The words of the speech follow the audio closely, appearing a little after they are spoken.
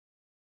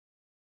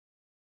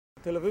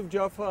Tel Aviv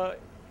Jaffa,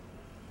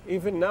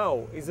 even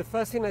now, is a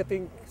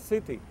fascinating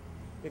city.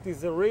 It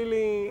is a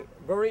really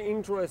very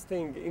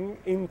interesting,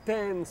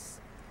 intense,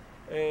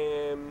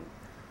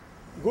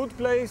 good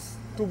place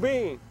to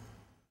be.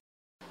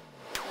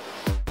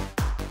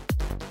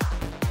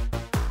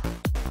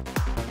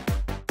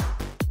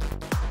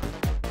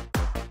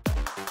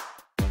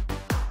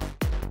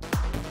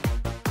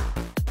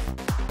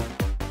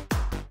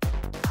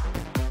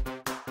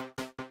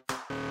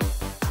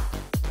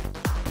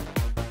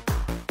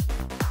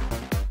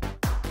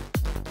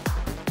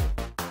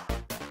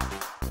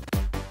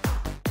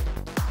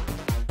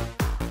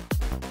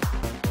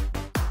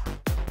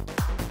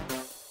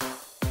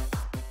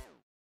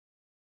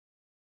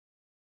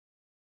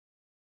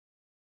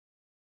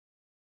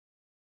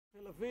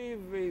 Tel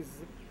Aviv is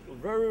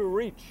very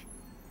rich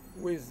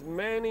with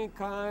many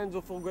kinds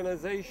of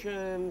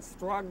organizations,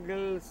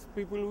 struggles,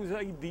 people with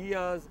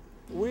ideas.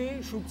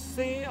 We should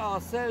see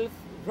ourselves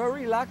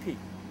very lucky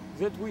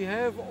that we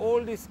have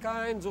all these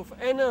kinds of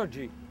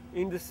energy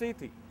in the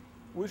city.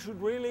 We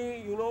should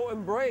really,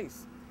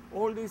 embrace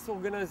all these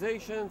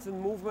organizations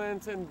and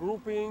movements and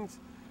groupings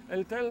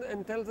and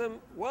tell them,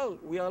 well,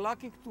 we are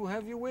lucky to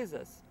have you with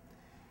us.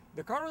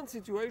 The current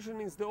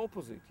situation is the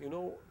opposite,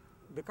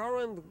 The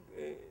current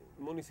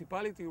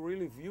municipality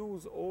really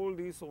views all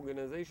these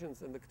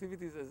organizations and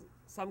activities as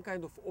some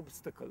kind of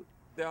obstacle.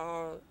 There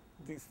are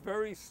these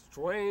very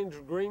strange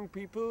green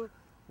people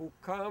who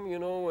come,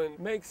 and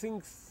make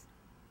things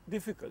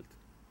difficult.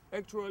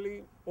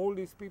 Actually, all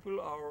these people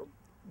are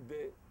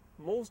the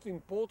most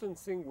important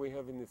thing we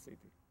have in the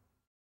city.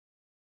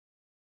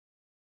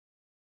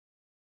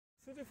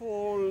 City for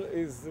All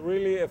is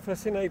really a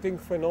fascinating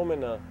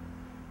phenomena.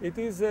 It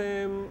is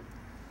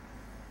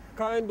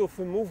kind of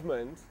a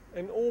movement,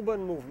 an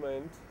urban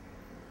movement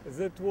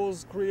that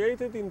was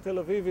created in Tel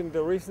Aviv in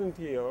the recent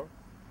year.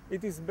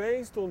 It is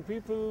based on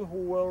people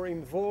who were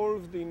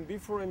involved in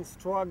different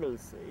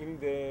struggles in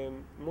the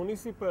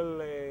municipal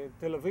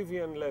Tel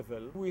Avivian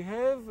level. We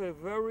have a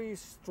very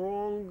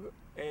strong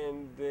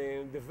and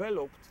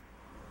developed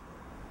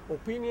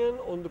opinion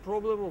on the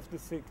problem of the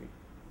city,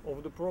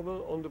 on the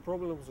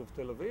problems of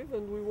Tel Aviv,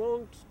 and we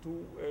want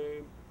to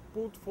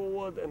put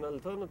forward an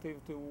alternative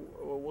to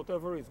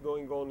whatever is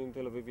going on in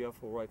Tel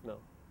Aviv-Yafo right now.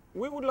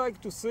 We would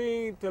like to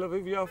see Tel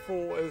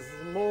Aviv-Yafo as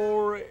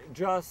more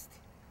just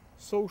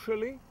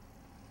socially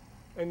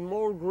and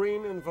more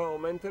green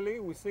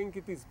environmentally. We think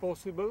it is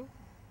possible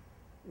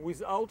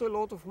without a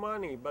lot of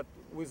money, but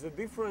with a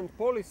different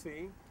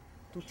policy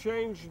to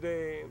change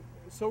the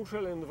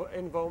social and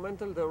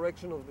environmental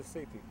direction of the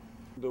city.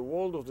 The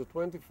world of the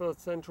 21st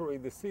century,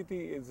 the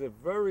city is a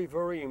very,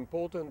 very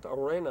important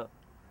arena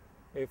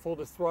for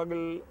the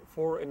struggle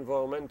for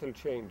environmental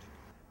change.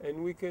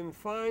 And we can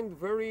find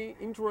very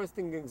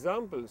interesting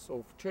examples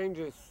of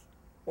changes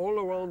all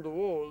around the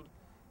world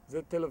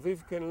that Tel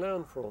Aviv can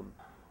learn from,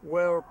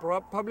 where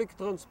public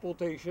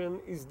transportation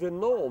is the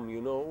norm,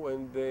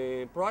 and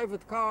the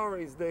private car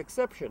is the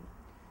exception.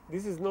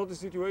 This is not the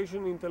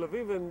situation in Tel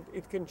Aviv, and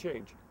it can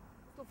change.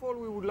 First of all,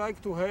 we would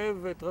like to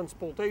have a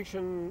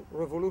transportation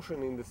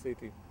revolution in the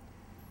city.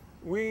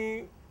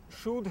 We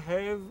should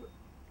have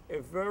a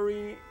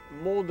very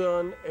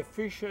modern,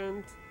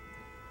 efficient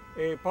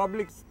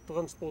public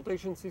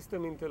transportation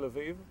system in Tel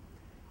Aviv.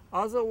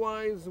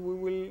 Otherwise, we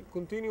will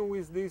continue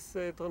with this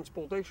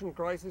transportation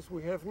crisis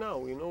we have now,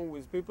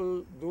 with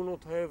people do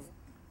not have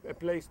a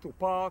place to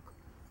park,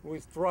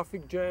 with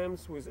traffic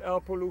jams, with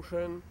air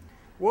pollution.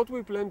 What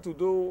we plan to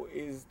do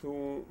is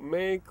to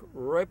make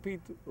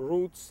rapid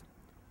routes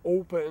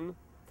open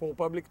for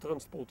public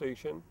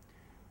transportation.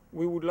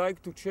 We would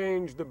like to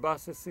change the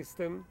buses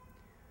system,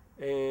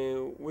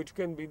 which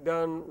can be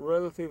done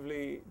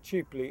relatively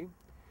cheaply,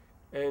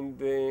 and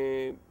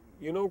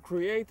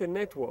create a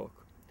network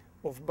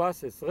of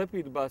buses,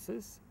 rapid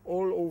buses,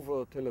 all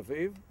over Tel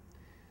Aviv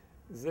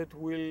that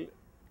will,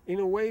 in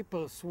a way,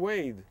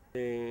 persuade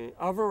the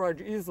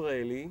average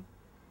Israeli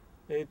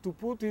to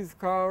put his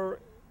car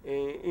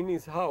in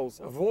his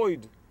house,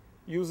 avoid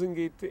using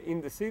it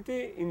in the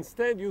city,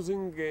 instead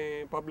using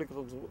public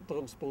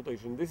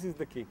transportation. This is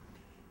the key.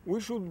 We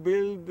should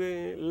build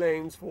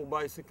lanes for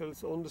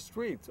bicycles on the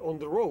streets, on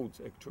the roads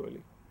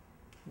actually.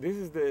 This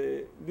is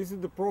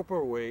the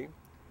proper way.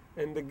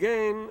 And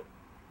again,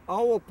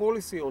 our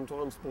policy on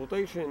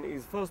transportation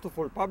is first of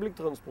all public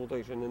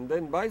transportation and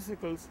then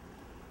bicycles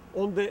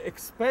on the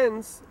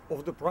expense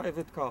of the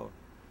private car.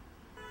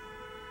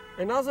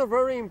 Another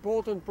very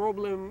important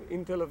problem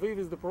in Tel Aviv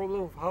is the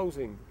problem of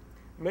housing.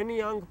 Many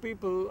young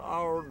people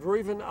are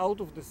driven out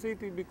of the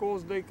city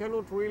because they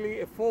cannot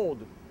really afford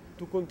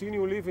to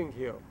continue living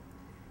here.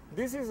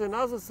 This is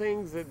another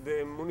thing that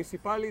the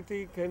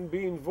municipality can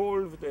be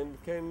involved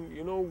and can,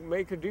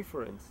 make a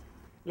difference.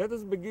 Let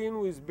us begin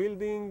with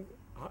building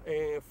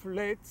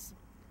flats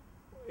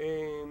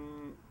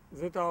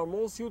that are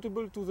more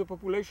suitable to the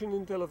population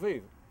in Tel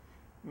Aviv.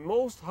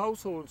 Most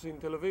households in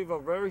Tel Aviv are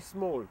very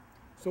small,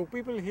 so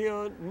people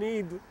here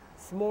need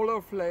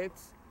smaller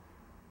flats,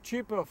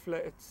 cheaper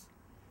flats,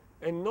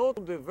 and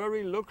not the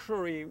very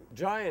luxury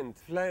giant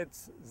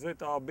flats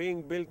that are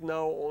being built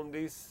now on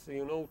these,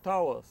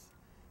 towers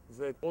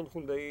that Ron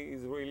Huldai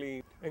is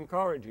really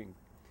encouraging.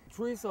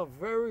 Trees are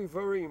very,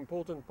 very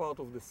important part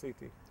of the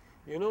city.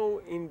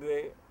 In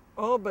the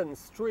urban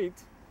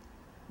street,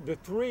 the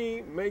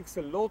tree makes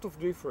a lot of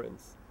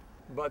difference.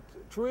 But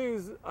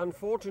trees,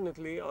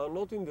 unfortunately, are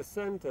not in the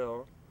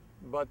center,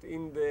 but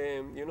in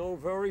the,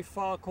 very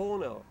far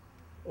corner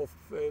of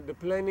the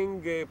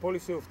planning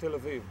policy of Tel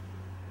Aviv.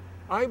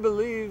 I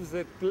believe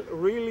that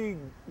really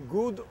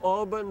good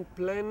urban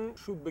plan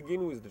should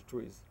begin with the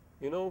trees.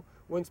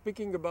 When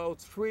speaking about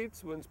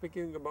streets, when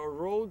speaking about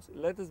roads,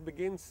 let us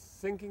begin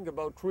thinking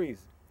about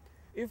trees.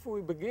 If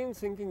we begin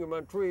thinking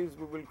about trees,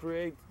 we will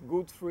create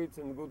good streets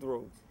and good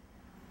roads.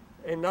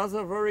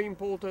 Another very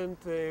important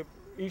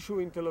issue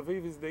in Tel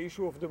Aviv is the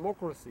issue of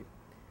democracy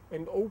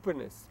and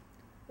openness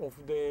of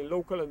the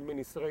local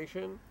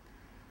administration.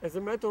 As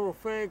a matter of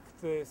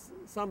fact,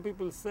 some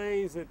people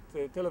say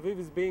that Tel Aviv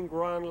is being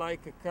run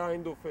like a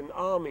kind of an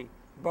army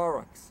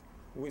barracks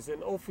with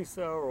an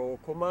officer or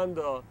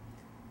commander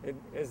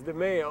as the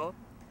mayor,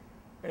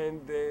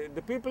 and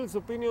the people's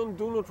opinion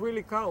do not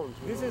really count.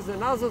 This is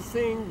another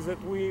thing that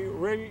we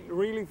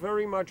really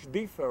very much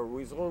differ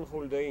with Ron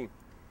Huldai.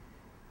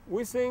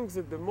 We think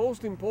that the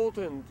most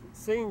important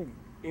thing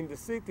in the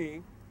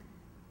city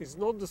is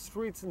not the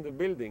streets and the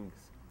buildings.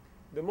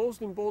 The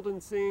most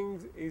important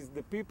thing is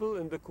the people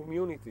and the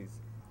communities.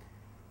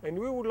 And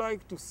we would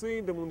like to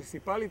see the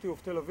municipality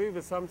of Tel Aviv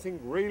as something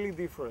really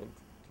different,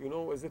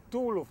 as a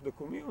tool of the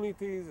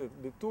communities, as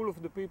the tool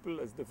of the people,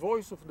 as the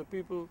voice of the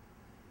people,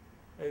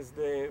 as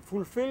the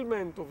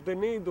fulfillment of the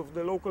need of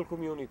the local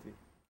community.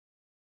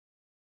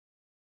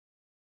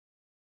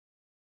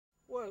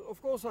 Well,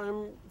 of course, I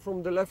am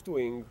from the left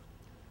wing.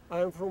 I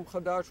am from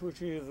Hadash,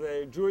 which is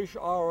a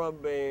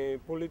Jewish-Arab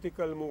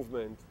political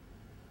movement.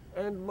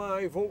 And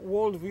my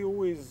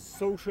worldview is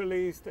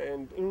socialist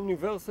and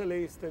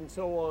universalist and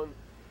so on.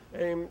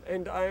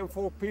 And I am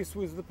for peace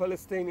with the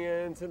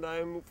Palestinians, and I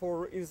am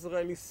for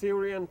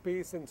Israeli-Syrian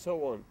peace and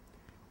so on.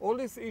 All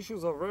these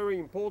issues are very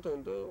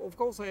important. Of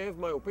course, I have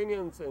my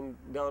opinions, and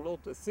they are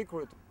not a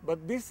secret.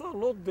 But these are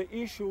not the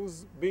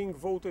issues being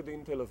voted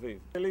in Tel Aviv.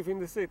 I live in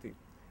the city.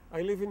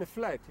 I live in a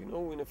flat,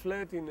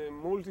 in a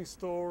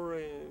multi-store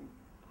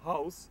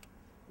house,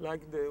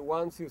 like the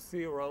ones you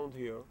see around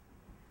here.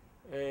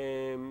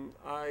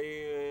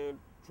 I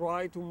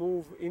try to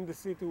move in the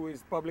city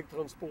with public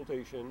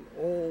transportation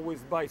or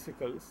with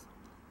bicycles.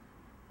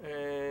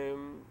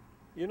 And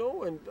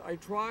I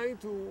try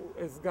to,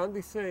 as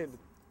Gandhi said,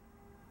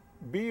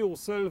 be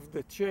yourself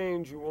the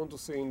change you want to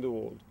see in the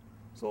world.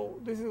 So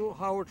this is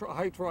how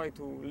I try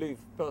to live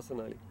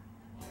personally.